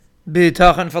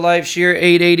Bitachon for Life, Shir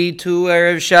 882,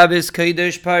 Erev Shabbos,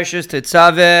 Kodesh, Parshas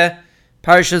Tetzaveh,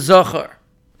 Parshas Zochar.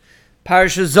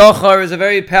 Parshas Zochar is a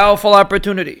very powerful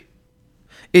opportunity.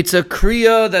 It's a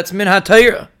kriya that's min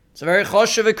ha-Torah. It's a very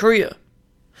choshev kriya.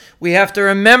 We have to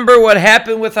remember what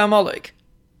happened with Amalek,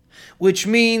 which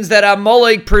means that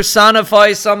Amalek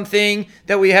personifies something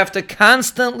that we have to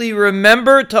constantly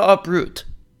remember to uproot.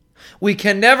 We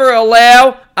can never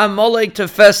allow Amalek to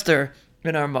fester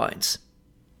in our minds.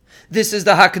 This is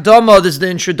the Hakdama, this is the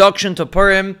introduction to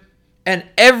Purim, and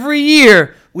every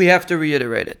year we have to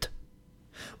reiterate it.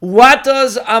 What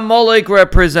does Amalek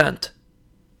represent?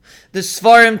 The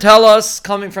Sfarim tell us,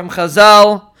 coming from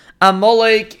Chazal,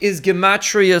 Amalek is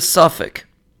Gematria Suffix.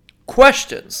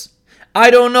 Questions. I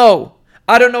don't know.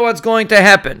 I don't know what's going to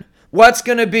happen. What's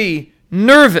going to be?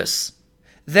 Nervous.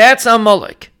 That's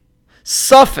Amalek.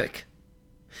 Suffix.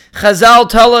 Chazal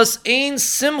tell us, Ein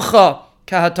Simcha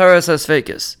Kahataras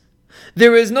Asfekis.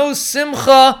 There is no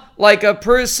simcha like a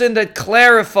person that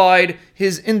clarified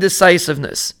his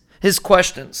indecisiveness, his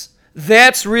questions.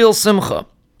 That's real simcha.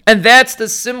 And that's the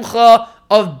simcha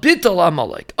of Bittul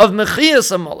Amalek, of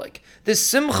Mechias Amalek. The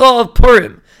simcha of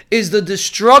Purim is the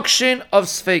destruction of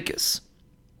Sfekis.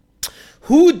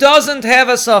 Who doesn't have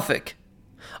a suffix?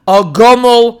 A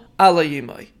gomel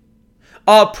alayimai.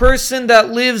 A person that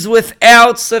lives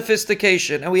without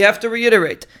sophistication. And we have to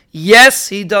reiterate, yes,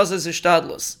 he does his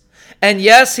ishtadlus. And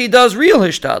yes, he does real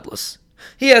hishtadlus.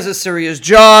 He has a serious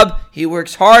job. He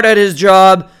works hard at his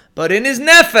job. But in his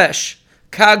nefesh,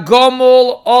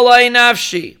 kagomol olay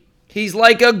nafshi. He's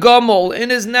like a gomol in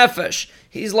his nefesh.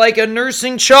 He's like a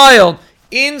nursing child.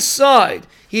 Inside,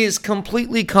 he is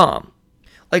completely calm.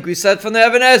 Like we said from the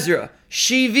Even Ezra,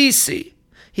 shivisi.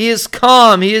 He is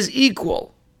calm. He is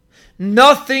equal.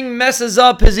 Nothing messes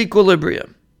up his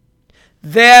equilibrium.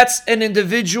 That's an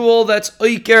individual that's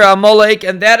Oiker Amalek,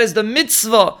 and that is the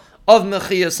mitzvah of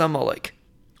Mechias Amalek.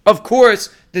 Of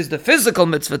course, there's the physical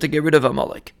mitzvah to get rid of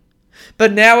Amalek.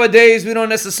 But nowadays, we don't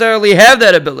necessarily have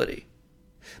that ability.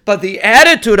 But the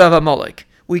attitude of Amalek,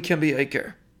 we can be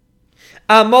Oiker.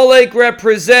 Amalek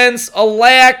represents a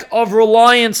lack of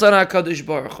reliance on HaKadosh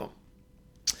Baruch Hu.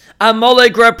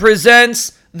 Amalek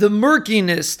represents the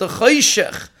murkiness, the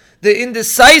chayshech, the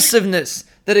indecisiveness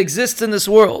that exists in this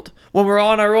world. When we're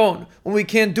on our own, when we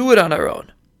can't do it on our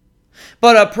own.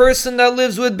 But a person that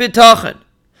lives with Bitachon,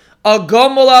 a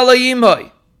gomel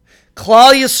alayimai,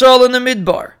 Klal Yisrael in the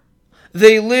Midbar,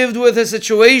 they lived with a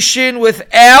situation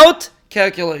without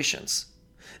calculations.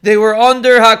 They were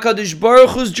under HaKadosh Baruch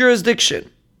Hu's jurisdiction.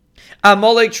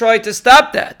 Amalek tried to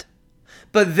stop that.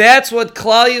 But that's what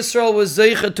Klal Yisrael was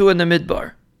zeicha to in the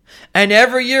Midbar. And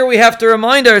every year we have to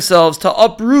remind ourselves to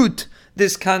uproot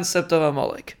this concept of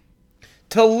Amalek.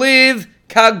 To live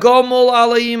kagomol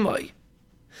alayimai.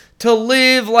 To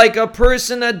live like a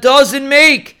person that doesn't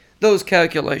make those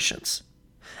calculations.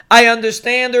 I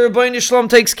understand the Rebbeinu Shalom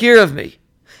takes care of me.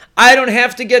 I don't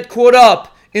have to get caught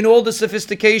up in all the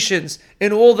sophistications,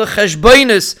 in all the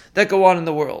cheshbainis that go on in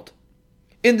the world.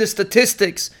 In the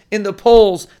statistics, in the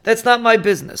polls. That's not my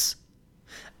business.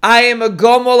 I am a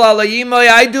gomol alayimai.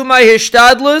 I do my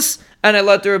hishtadlus, and I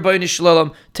let the Rebbeinu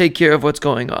Shalom take care of what's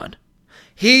going on.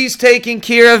 He's taking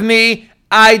care of me.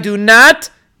 I do not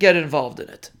get involved in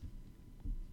it.